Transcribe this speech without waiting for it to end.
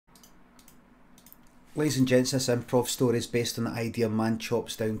Ladies and gents, this improv story is based on the idea man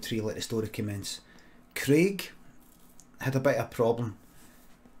chops down tree, let the story commence. Craig had a bit of a problem.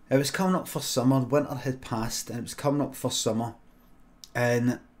 It was coming up for summer, winter had passed and it was coming up for summer,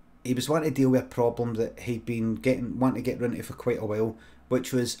 and he was wanting to deal with a problem that he'd been wanting to get into for quite a while,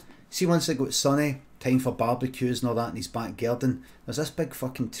 which was, see, once it got sunny, time for barbecues and all that in his back garden, there's this big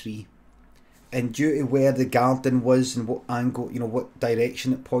fucking tree, and due to where the garden was and what angle, you know, what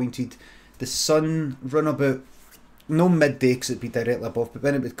direction it pointed, the sun run about, no midday because it'd be directly above, but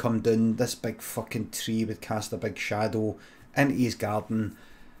when it would come down, this big fucking tree would cast a big shadow into his garden.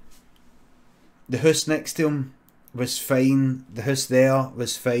 The house next to him was fine, the house there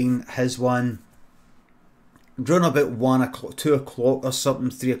was fine, his one, run about 1 o'clock, 2 o'clock or something,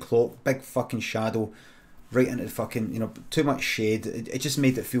 3 o'clock, big fucking shadow, right into the fucking, you know, too much shade, it just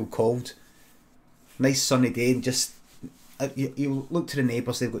made it feel cold. Nice sunny day, and just, you look to the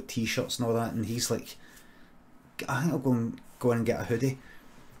neighbours, they've got t-shirts and all that, and he's like, I think I'll go and get a hoodie.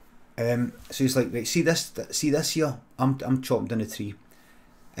 So he's like, right, see this here, I'm chopping down a tree.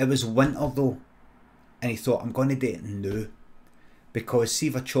 It was winter though, and he thought, I'm going to do it now, because see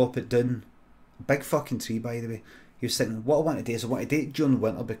if I chop it down, big fucking tree by the way, he was thinking, what I want to do is I want to do it during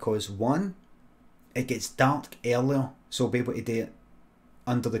winter, because one, it gets dark earlier, so I'll be able to do it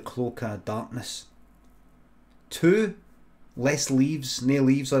under the cloak of darkness. Two, less leaves, no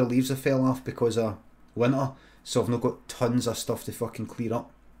leaves, or the leaves have fell off because of winter, so I've not got tons of stuff to fucking clear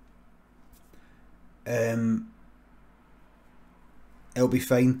up. It'll be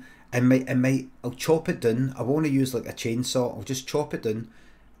fine. I'll chop it down. I won't use like a chainsaw, I'll just chop it down,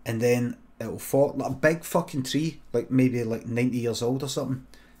 and then it'll fall like a big fucking tree, like maybe like 90 years old or something.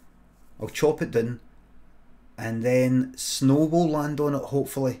 I'll chop it down, and then snow will land on it,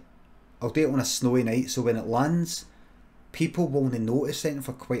 hopefully. I'll do it on a snowy night, so when it lands, people won't notice anything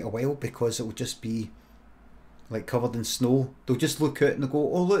for quite a while, because it will just be like covered in snow. They'll just look out and they'll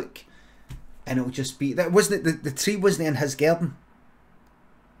go, oh look, and it'll just be, that wasn't it, the tree wasn't in his garden,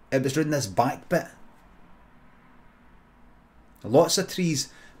 it was round this back bit. Lots of trees,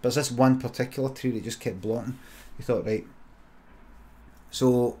 but there's this one particular tree that just kept blocking. He thought, right,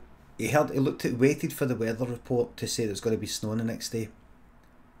 so he waited for the weather report to say there's going to be snow the next day,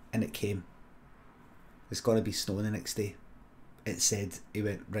 and it came. There's going to be snow the next day. It said, he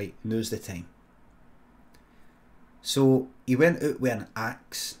went, right, now's the time. So he went out with an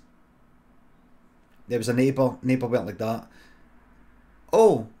axe. There was a neighbour went like that.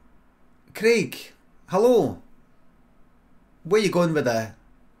 Oh, Craig, hello. Where you going with that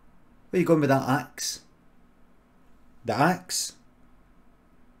axe? The axe?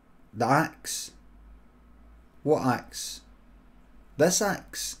 The axe? What axe? This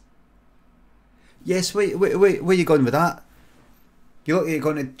axe? Yes, where you going with that? You look like you're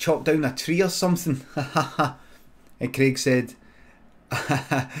going to chop down a tree or something. And Craig said,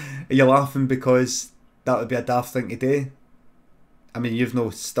 are you laughing because that would be a daft thing to do? I mean, you've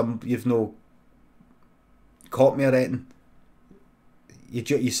no caught me or anything.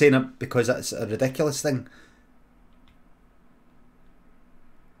 You're saying it because that's a ridiculous thing.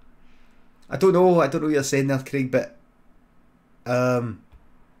 I don't know what you're saying there, Craig, but no,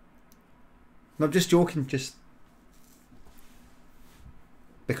 I'm just joking, just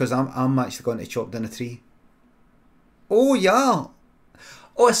because I'm actually going to chop down a tree. Oh yeah.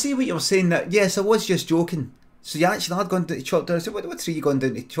 Oh, I see what you're saying. That yes, I was just joking. So you actually are going to chop down. So what tree are you going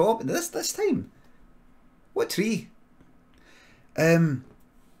down to chop this time? What tree? It's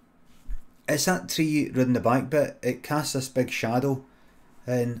that tree round the back bit. It casts this big shadow,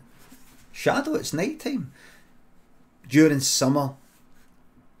 and shadow. It's night time during summer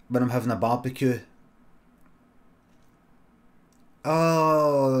when I'm having a barbecue.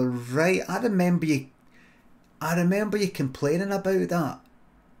 Oh right, I remember you complaining about that.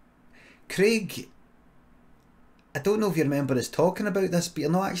 Craig, I don't know if you remember us talking about this, but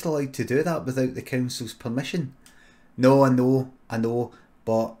you're not actually allowed to do that without the council's permission. No, I know,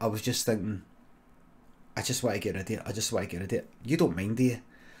 but I was just thinking, I just want to get rid of it. You don't mind, do you?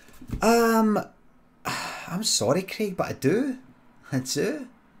 I'm sorry, Craig, but I do.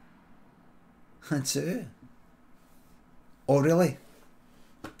 Oh, really?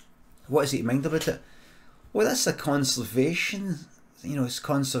 What is it you mind about it? Well, that's a conservation, it's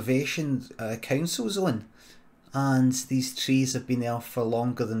conservation council zone, and these trees have been there for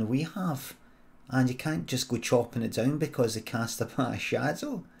longer than we have, and you can't just go chopping it down because they cast a bit of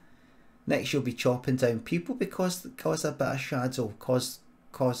shadow. Next you'll be chopping down people because they cause a bit of shadow, cast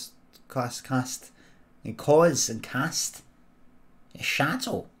a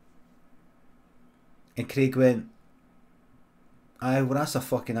shadow. And Craig went, aye, well that's a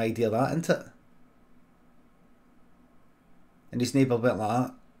fucking idea, that, isn't it? And his neighbour went like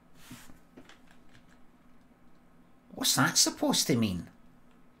that. What's that supposed to mean?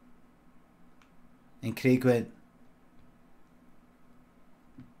 And Craig went,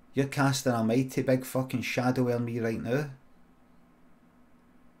 you're casting a mighty big fucking shadow on me right now.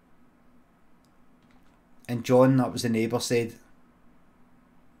 And John, that was the neighbour, said,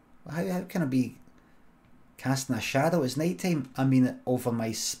 how can I be casting a shadow? It's night time. I mean it over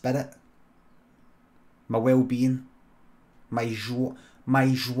my spirit, my well-being, my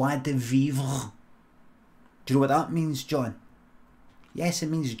joie de vivre. Do you know what that means, John? Yes, it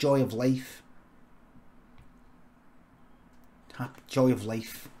means joy of life. Joy of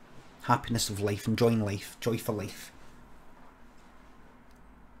life. Happiness of life. Enjoying life. Joy for life.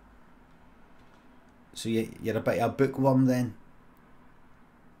 So you're a bit of a bookworm then?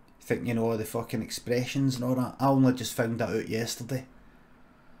 You think you know the fucking expressions and all that? I only just found that out yesterday.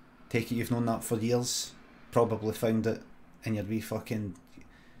 Take it you've known that for years. Probably found it in your wee fucking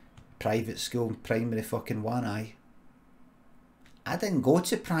private school, primary fucking one. I didn't go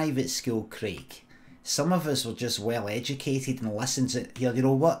to private school, Craig. Some of us were just well educated and listened to here. You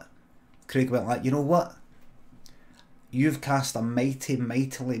know what? Craig went like, you know what? You've cast a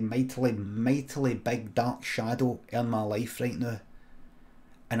mightily big dark shadow in my life right now.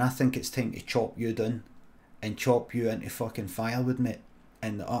 And I think it's time to chop you down and chop you into fucking firewood, mate.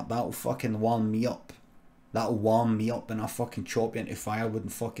 And that'll fucking warm me up. That'll warm me up and I fucking chop you into firewood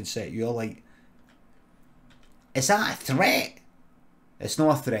and fucking set you alight. Is that a threat? It's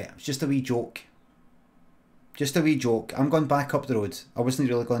not a threat. It's just a wee joke. Just a wee joke. I'm going back up the road. I wasn't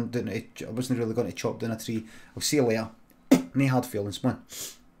really going to chop down a tree. I'll see you later. No hard feelings, man. Do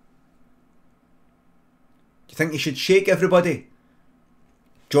you think you should shake everybody?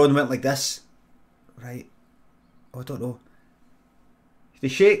 John went like this. Right. Oh, I don't know. Did they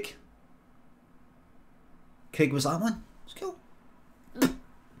shake? Craig was like, one. It's cool.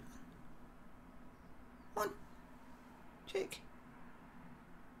 One. Shake.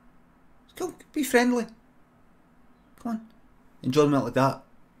 It's cool. Be friendly. Come on. And John went like that.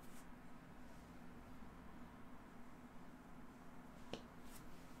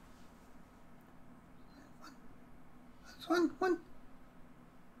 One.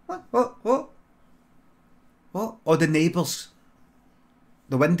 What? Oh, the neighbours.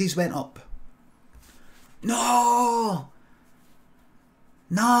 The windies went up. No,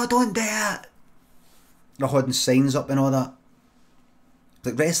 don't do it. They're holding signs up and all that.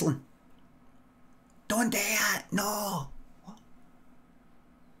 Like wrestling. Don't do it. No. What?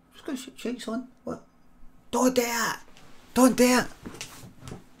 Just gonna shake son. What? Don't do it. Don't do it.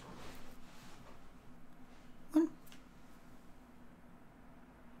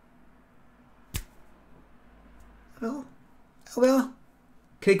 Well.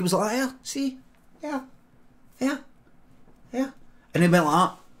 Craig was like, yeah, see? Yeah. And he went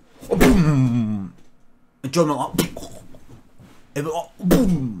like that. Boom. And John went like, he went like,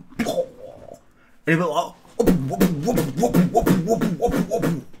 boom. And he went like,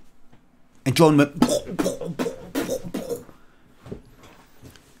 and John went,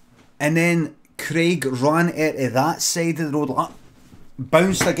 and then Craig ran out of that side of the road like that,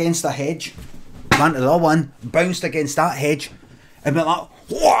 bounced against a hedge, ran to the other one, bounced against that hedge, and went like,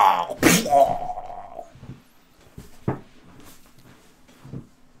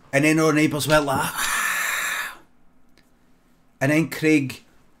 and then our neighbours went like, and then Craig,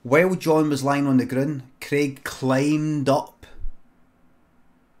 while John was lying on the ground, Craig climbed up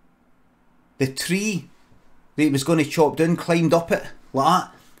the tree that he was going to chop down, climbed up it like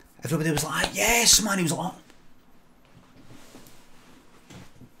that. Everybody was like, yes man, he was like,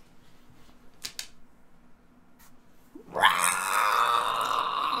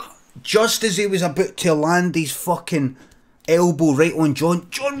 just as he was about to land his fucking elbow right on John,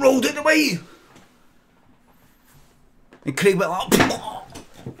 John rolled it away. And Craig went like,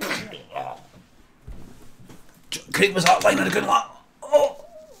 Craig was like lying on the ground like,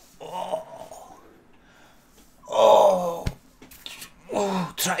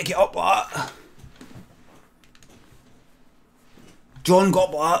 trying to get up like that. John got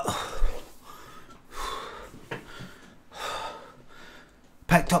up like that.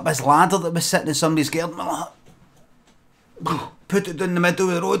 Picked up his ladder that was sitting in somebody's garden like that. Put it down the middle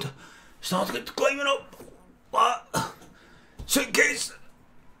of the road. Started climbing up like that. Suitcase.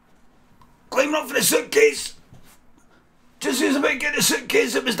 Climbing up for the suitcase. Just as he was about to get the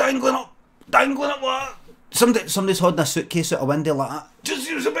suitcase, it was dangling up like that. Somebody's holding a suitcase out a window like that. Just as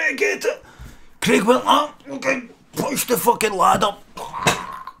he was about to get it, Craig went like that. Okay, pushed the fucking ladder.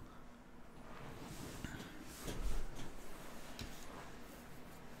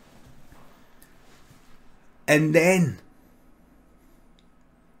 And then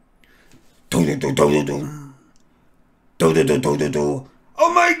do do do do. Do do do do do do.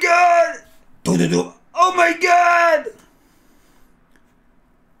 Oh my god! Do do do. Oh my god!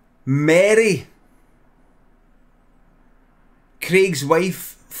 Mary, Craig's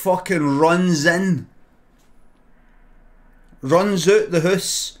wife, fucking runs in. Runs out the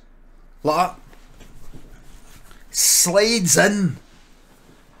house like that. Slides in.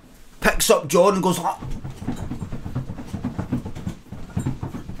 Picks up John and goes like that.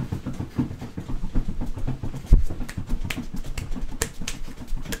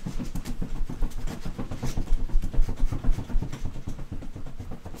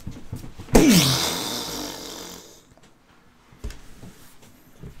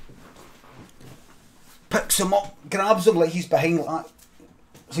 Picks him up, grabs him like he's behind like that.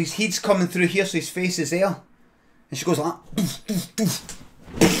 So his head's coming through here, so his face is there. And she goes like that.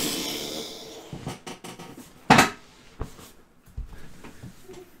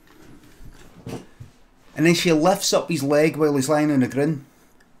 And then she lifts up his leg while he's lying on the ground.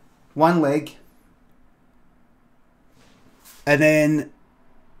 One leg. And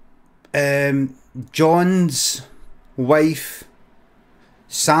then John's wife,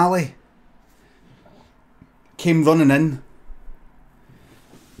 Sally, came running in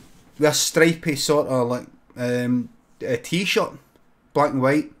with a stripy sort of like a t-shirt, black and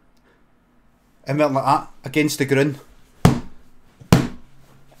white, and went like that against the ground.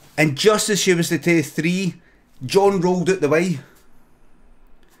 And just as she was to take three, John rolled out the way.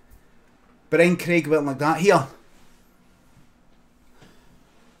 But then Craig went like that. Here.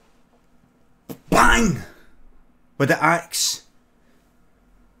 Bang! With the axe.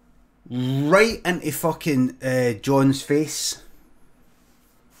 Right into fucking John's face.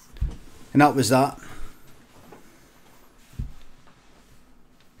 And that was that.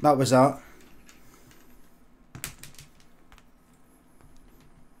 That was that.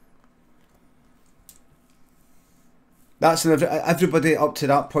 That's everybody up to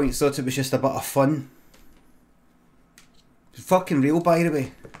that point thought it was just a bit of fun. It's fucking real, by the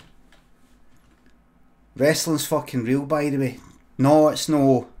way. Wrestling's fucking real, by the way. No, it's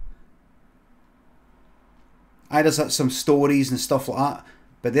no. There's like some stories and stuff like that,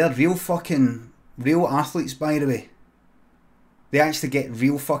 but they're real athletes, by the way. They actually get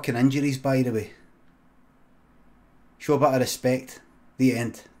real fucking injuries, by the way. Show a bit of respect. The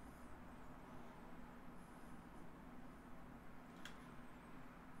end.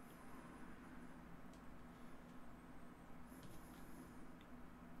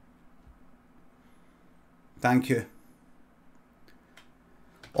 Thank you.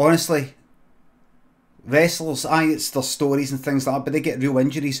 Honestly, wrestlers, it's their stories and things like that, but they get real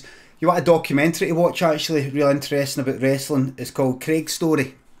injuries. You want a documentary to watch, actually, real interesting about wrestling? It's called Craig's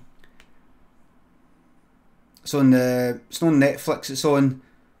Story. It's on it's not on Netflix, it's on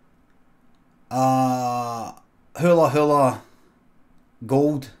Hula Hula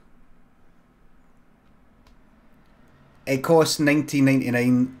Gold. It costs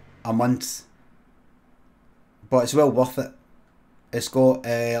 $19.99 a month. But it's well worth it. It's got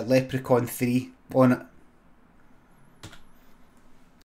Leprechaun 3 on it.